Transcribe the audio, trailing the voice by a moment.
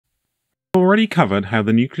We've already covered how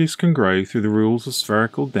the nucleus can grow through the rules of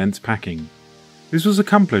spherical dense packing. This was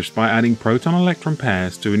accomplished by adding proton-electron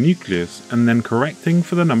pairs to a nucleus and then correcting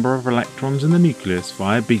for the number of electrons in the nucleus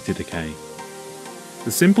via beta decay.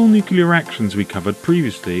 The simple nuclear reactions we covered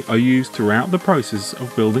previously are used throughout the process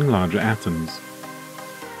of building larger atoms.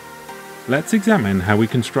 Let's examine how we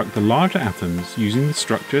construct the larger atoms using the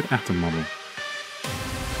structured atom model.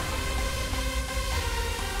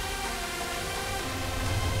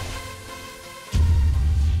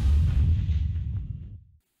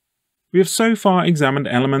 We have so far examined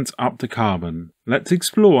elements up to carbon. Let's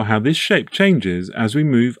explore how this shape changes as we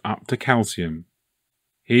move up to calcium.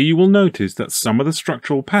 Here you will notice that some of the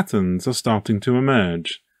structural patterns are starting to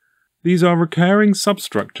emerge. These are recurring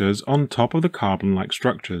substructures on top of the carbon-like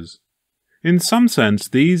structures. In some sense,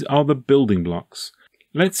 these are the building blocks.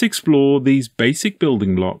 Let's explore these basic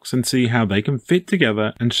building blocks and see how they can fit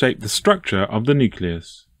together and shape the structure of the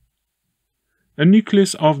nucleus. A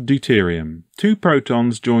nucleus of deuterium, two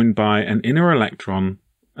protons joined by an inner electron,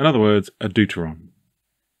 in other words, a deuteron.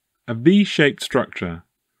 A V-shaped structure,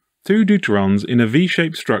 two deuterons in a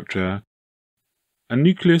V-shaped structure, a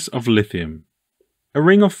nucleus of lithium. A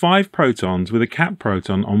ring of 5 protons with a cap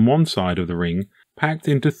proton on one side of the ring packed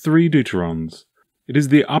into 3 deuterons. It is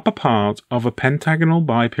the upper part of a pentagonal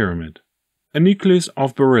bipyramid. A nucleus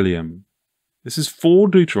of beryllium. This is 4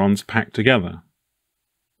 deuterons packed together.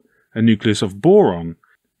 A nucleus of boron.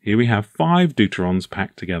 Here we have 5 deuterons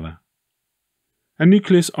packed together. A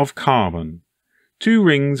nucleus of carbon. 2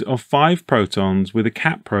 rings of 5 protons with a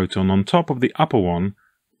cap proton on top of the upper one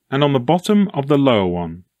and on the bottom of the lower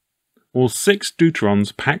one. All 6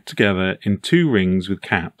 deuterons packed together in 2 rings with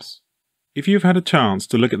caps. If you've had a chance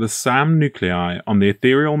to look at the SAM nuclei on the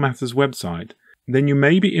Ethereal Matters website, then you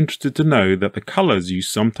may be interested to know that the colours you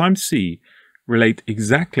sometimes see relate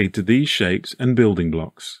exactly to these shapes and building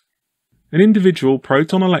blocks. An individual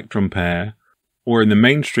proton-electron pair, or in the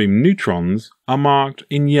mainstream neutrons, are marked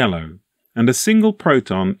in yellow, and a single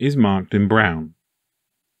proton is marked in brown.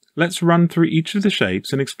 Let's run through each of the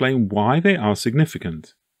shapes and explain why they are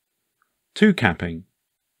significant. 2-capping.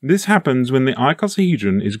 This happens when the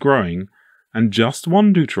icosahedron is growing and just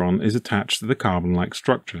one deuteron is attached to the carbon-like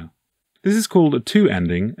structure. This is called a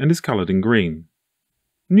 2-ending and is coloured in green.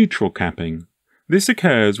 Neutral capping. This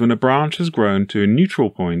occurs when a branch has grown to a neutral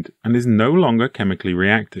point and is no longer chemically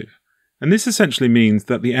reactive, and this essentially means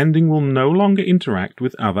that the ending will no longer interact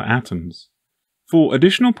with other atoms. 4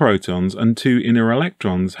 additional protons and 2 inner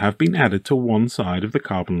electrons have been added to one side of the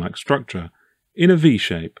carbon-like structure, in a V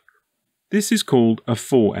shape. This is called a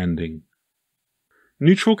 4-ending.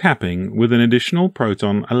 Neutral capping with an additional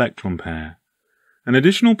proton-electron pair. An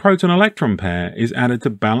additional proton-electron pair is added to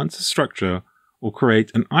balance the structure or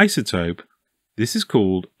create an isotope. This is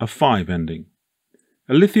called a 5-ending.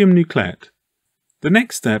 A lithium nuclet. The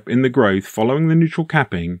next step in the growth following the neutral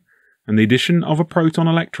capping and the addition of a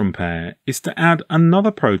proton-electron pair is to add another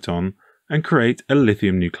proton and create a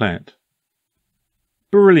lithium nuclet.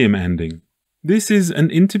 Beryllium ending. This is an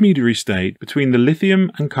intermediary state between the lithium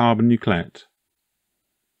and carbon nuclet.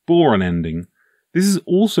 Boron ending. This is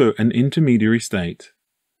also an intermediary state.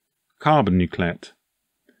 Carbon nuclet.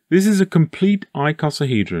 This is a complete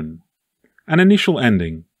icosahedron. An initial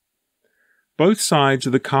ending. Both sides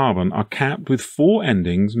of the carbon are capped with 4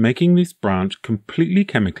 endings, making this branch completely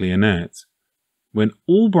chemically inert. When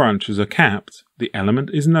all branches are capped, the element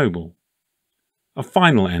is noble. A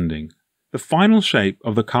final ending. The final shape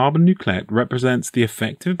of the carbon nuclet represents the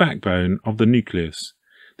effective backbone of the nucleus.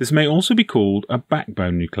 This may also be called a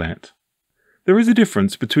backbone nuclet. There is a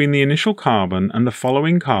difference between the initial carbon and the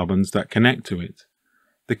following carbons that connect to it.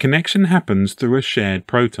 The connection happens through a shared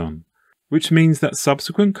proton, which means that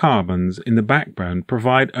subsequent carbons in the backbone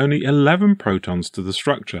provide only 11 protons to the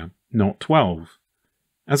structure, not 12.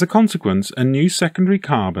 As a consequence, a new secondary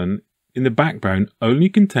carbon in the backbone only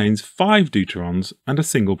contains 5 deuterons and a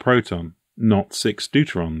single proton, not 6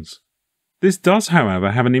 deuterons. This does,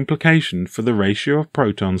 however, have an implication for the ratio of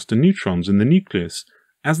protons to neutrons in the nucleus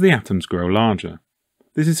as the atoms grow larger.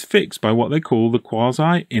 This is fixed by what they call the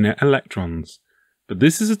quasi-inner electrons. But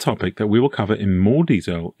this is a topic that we will cover in more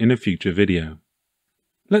detail in a future video.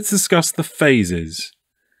 Let's discuss the phases.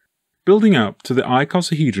 Building up to the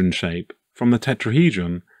icosahedron shape from the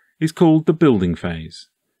tetrahedron is called the building phase.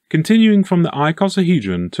 Continuing from the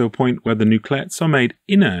icosahedron to a point where the nuclets are made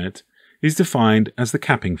inert is defined as the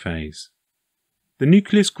capping phase. The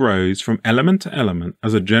nucleus grows from element to element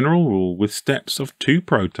as a general rule with steps of 2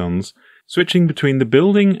 protons switching between the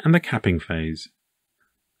building and the capping phase.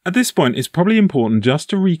 At this point, it's probably important just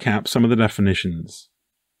to recap some of the definitions.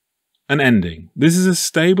 An ending. This is a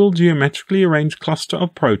stable geometrically arranged cluster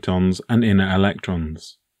of protons and inner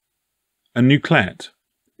electrons. A nuclet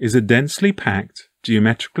is a densely packed,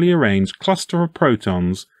 geometrically arranged cluster of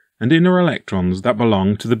protons and inner electrons that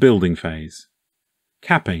belong to the building phase.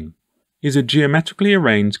 Capping is a geometrically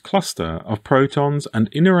arranged cluster of protons and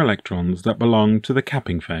inner electrons that belong to the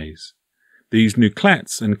capping phase. These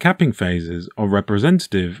nuclets and capping phases are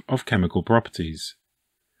representative of chemical properties.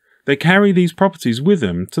 They carry these properties with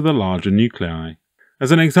them to the larger nuclei.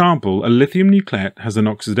 As an example, a lithium nuclet has an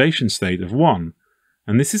oxidation state of 1,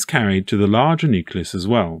 and this is carried to the larger nucleus as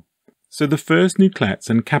well. So the first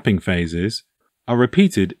nuclets and capping phases are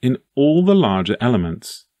repeated in all the larger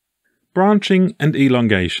elements. Branching and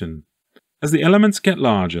elongation. As the elements get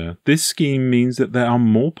larger, this scheme means that there are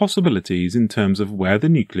more possibilities in terms of where the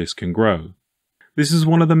nucleus can grow. This is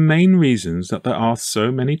one of the main reasons that there are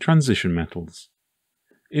so many transition metals.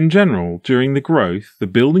 In general, during the growth, the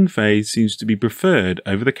building phase seems to be preferred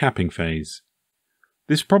over the capping phase.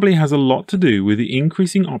 This probably has a lot to do with the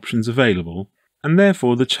increasing options available, and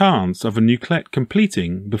therefore the chance of a nuclet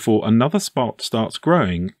completing before another spot starts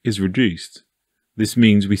growing is reduced. This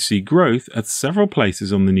means we see growth at several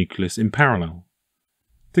places on the nucleus in parallel.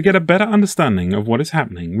 To get a better understanding of what is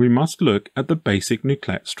happening, we must look at the basic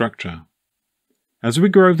nuclet structure. As we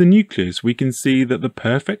grow the nucleus, we can see that the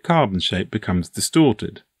perfect carbon shape becomes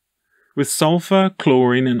distorted. With sulfur,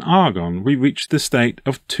 chlorine and argon, we reach the state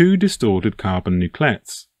of 2 distorted carbon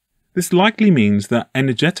nuclets. This likely means that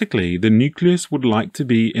energetically the nucleus would like to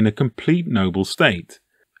be in a complete noble state,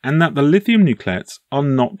 and that the lithium nuclets are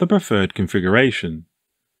not the preferred configuration.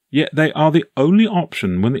 Yet they are the only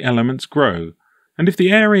option when the elements grow, and if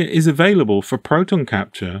the area is available for proton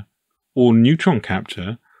capture or neutron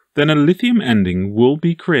capture, then a lithium ending will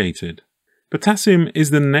be created. Potassium is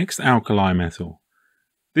the next alkali metal.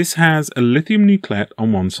 This has a lithium nuclet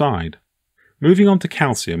on one side. Moving on to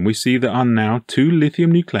calcium, we see there are now 2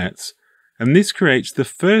 lithium nuclets, and this creates the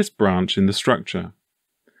first branch in the structure.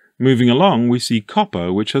 Moving along, we see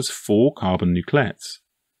copper, which has 4 carbon nuclets,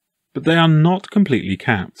 but they are not completely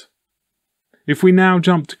capped. If we now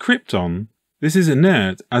jump to krypton, this is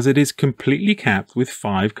inert as it is completely capped with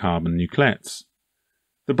 5 carbon nuclets.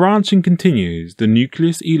 The branching continues. The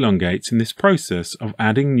nucleus elongates in this process of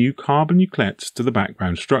adding new carbon nuclets to the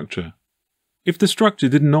background structure. If the structure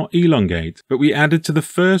did not elongate, but we added to the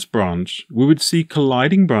first branch, we would see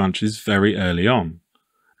colliding branches very early on,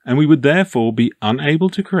 and we would therefore be unable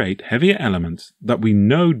to create heavier elements that we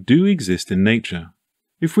know do exist in nature.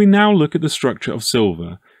 If we now look at the structure of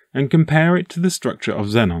silver and compare it to the structure of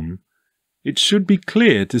xenon, it should be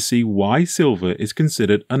clear to see why silver is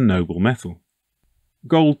considered a noble metal.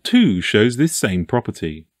 Gold too shows this same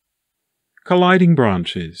property. Colliding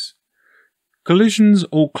branches. Collisions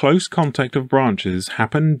or close contact of branches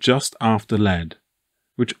happen just after lead,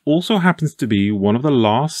 which also happens to be one of the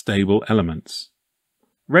last stable elements.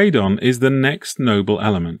 Radon is the next noble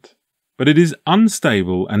element, but it is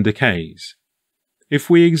unstable and decays. If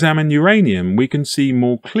we examine uranium, we can see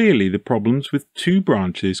more clearly the problems with 2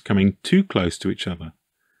 branches coming too close to each other.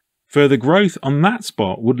 Further growth on that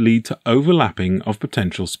spot would lead to overlapping of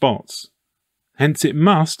potential spots. Hence it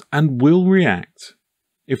must and will react.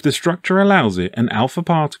 If the structure allows it, an alpha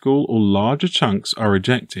particle or larger chunks are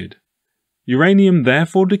ejected. Uranium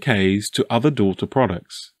therefore decays to other daughter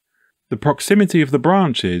products. The proximity of the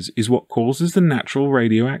branches is what causes the natural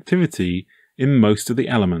radioactivity in most of the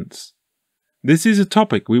elements. This is a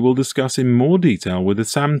topic we will discuss in more detail with the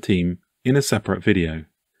SAM team in a separate video.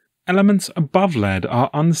 Elements above lead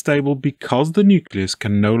are unstable because the nucleus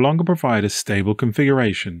can no longer provide a stable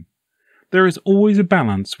configuration. There is always a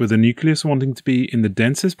balance with the nucleus wanting to be in the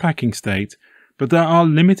densest packing state, but there are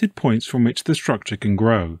limited points from which the structure can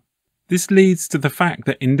grow. This leads to the fact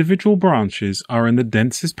that individual branches are in the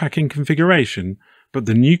densest packing configuration, but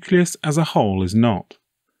the nucleus as a whole is not.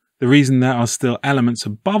 The reason there are still elements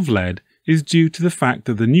above lead is due to the fact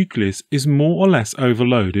that the nucleus is more or less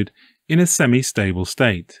overloaded in a semi-stable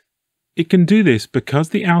state. It can do this because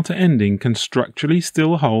the outer ending can structurally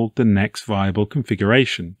still hold the next viable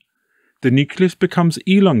configuration. The nucleus becomes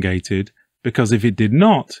elongated because if it did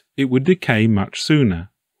not, it would decay much sooner.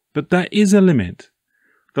 But there is a limit.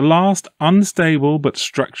 The last unstable but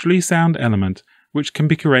structurally sound element which can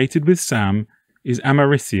be created with SAM is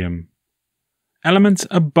americium. Elements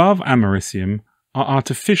above americium are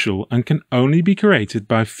artificial and can only be created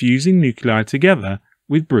by fusing nuclei together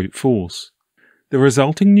with brute force. The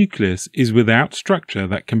resulting nucleus is without structure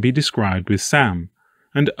that can be described with SAM,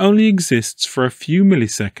 and only exists for a few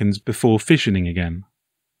milliseconds before fissioning again.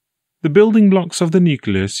 The building blocks of the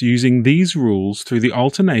nucleus using these rules through the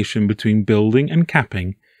alternation between building and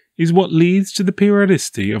capping is what leads to the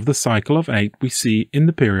periodicity of the cycle of 8 we see in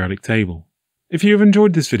the periodic table. If you have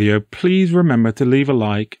enjoyed this video, please remember to leave a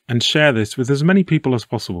like and share this with as many people as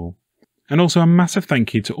possible. And also a massive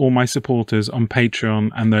thank you to all my supporters on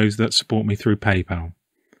Patreon and those that support me through PayPal.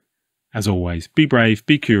 As always, be brave,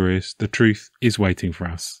 be curious, the truth is waiting for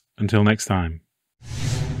us. Until next time.